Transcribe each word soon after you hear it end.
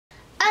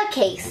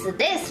Okay, so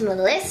this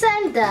Melissa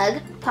and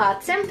Doug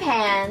pots and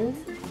pans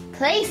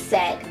play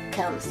set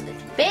comes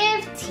with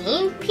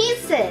 15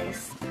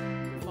 pieces.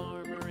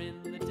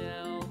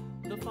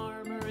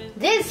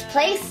 This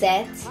play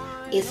set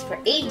is for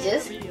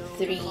ages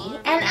 3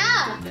 and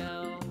up.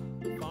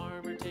 The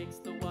farmer takes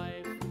the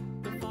wife,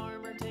 the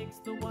farmer takes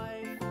the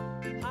wife.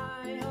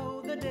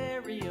 Hi-ho the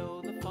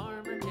dairy-o, the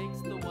farmer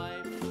takes the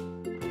wife.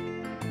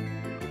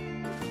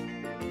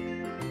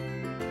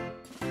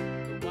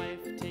 The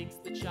wife takes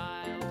the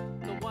child,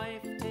 the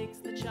wife takes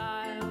the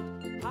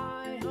child.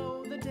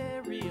 Hi-ho the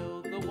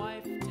dairy-o, the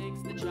wife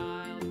takes the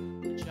child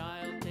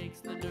takes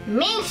the nurse.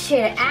 Make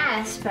sure to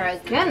ask for a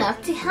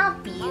grown-up to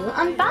help you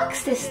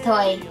unbox this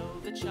toy.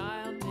 The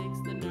child takes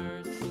the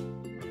nurse.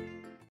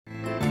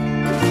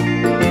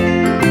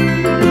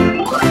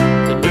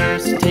 The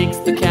nurse takes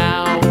the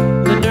cow,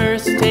 the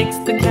nurse takes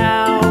the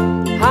cow.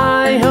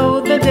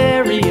 Hi-ho the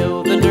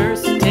dairy-o, the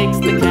nurse takes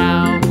the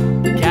cow.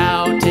 The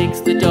cow takes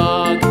the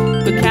dog,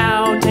 the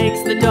cow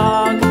takes the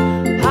dog.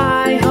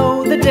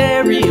 Hi-ho the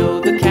dairy-o,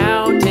 the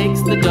cow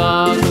takes the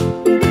dog.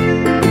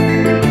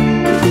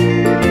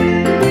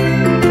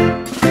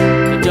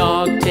 The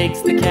dog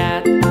takes the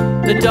cat,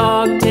 the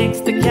dog takes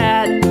the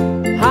cat.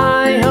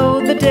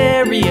 Hi-ho the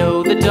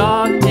dairy-o, the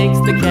dog takes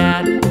the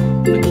cat.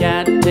 The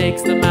cat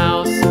takes the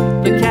mouse,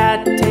 the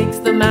cat takes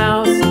the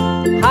mouse.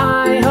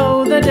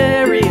 Hi-ho the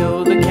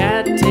dairy-o, the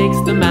cat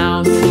takes the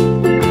mouse.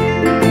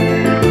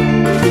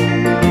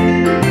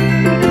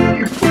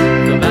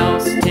 The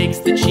mouse takes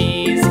the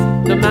cheese,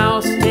 the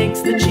mouse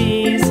takes the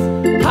cheese.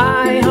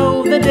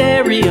 Hi-ho the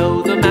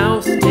dairy-o, the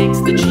mouse takes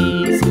the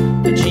cheese.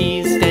 The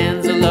cheese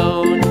stands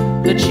alone,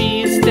 the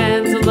cheese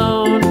stands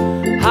alone.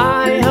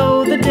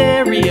 Hi-ho the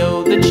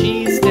dairy-o, the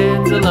cheese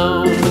stands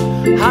alone.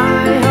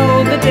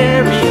 Hi-ho the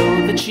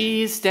dairy-o, the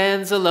cheese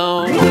stands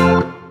alone.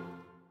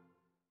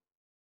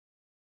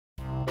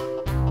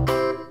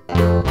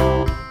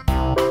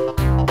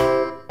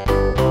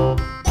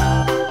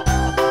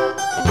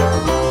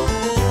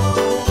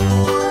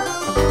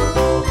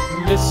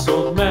 This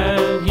old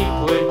man, he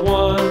played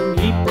one.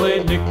 He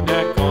played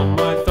knick-knack on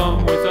my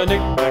thumb with a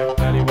knick-knack,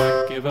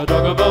 paddywhack, give a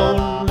dog a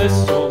bone.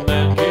 This old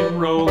man came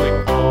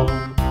rolling home.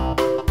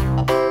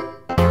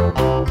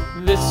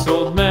 This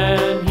old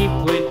man, he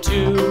played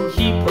two.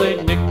 He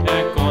played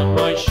knick-knack on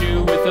my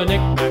shoe with a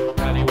knick-knack,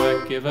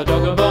 paddywhack, give a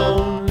dog a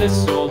bone.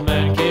 This old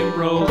man came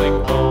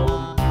rolling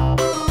home.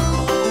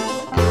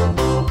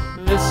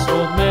 This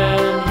old man,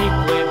 he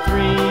played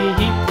three.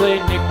 He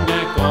played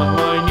knick-knack on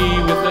my knee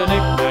with a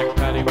knick-knack,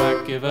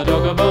 paddywhack, give a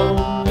dog a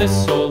bone.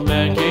 This old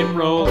man came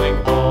rolling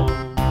home.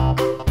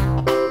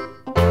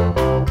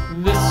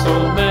 This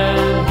old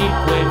man, he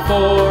played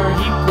four.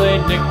 He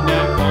played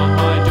knick-knack on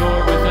my door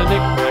with a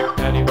knick-knack,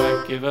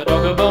 paddywhack, give a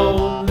dog a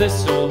bone.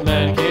 This old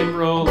man came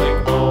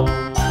rolling home.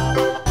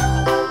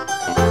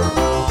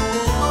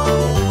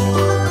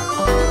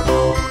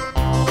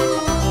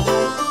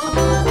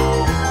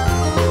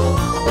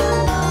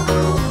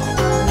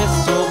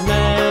 This old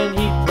man,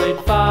 he played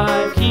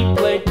five. He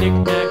played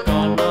knick-knack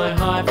on my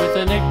hive with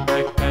a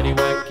knick-knack,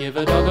 paddywhack, give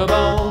a dog a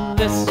bone.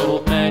 This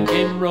old man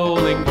came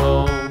rolling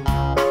home.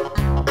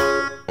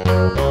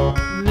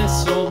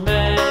 This old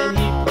man,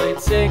 he played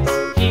six.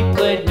 He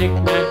played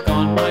knick-knack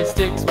on my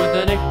sticks with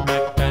a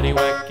knick-knack,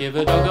 paddywhack, give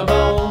a dog a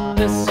bone.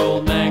 This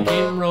old man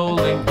came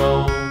rolling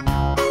home.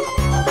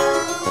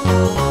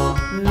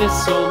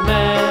 This old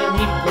man,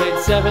 he played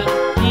seven.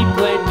 He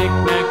played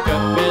knick-knack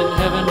up in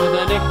heaven with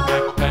a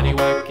knick-knack,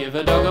 paddywhack, give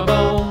a dog a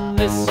bone.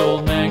 This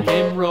old man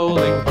came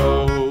rolling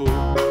home.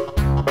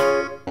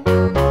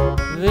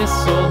 This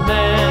old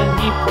man,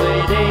 he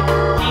played eight.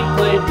 He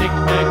played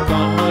knick-knack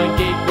on my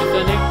gate with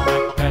a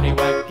knick-knack,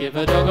 paddywhack, give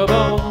a dog a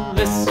bone.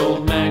 This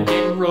old man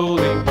came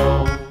rolling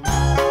home.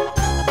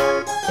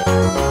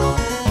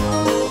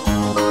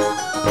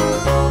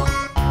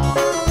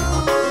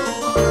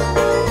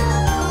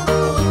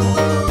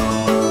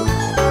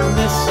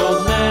 This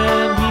old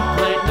man, he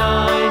played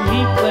nine. He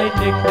played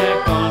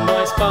knick-knack on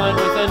my spine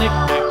with a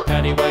knick-knack,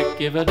 paddywhack,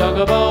 give a dog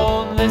a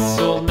bone. This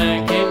old man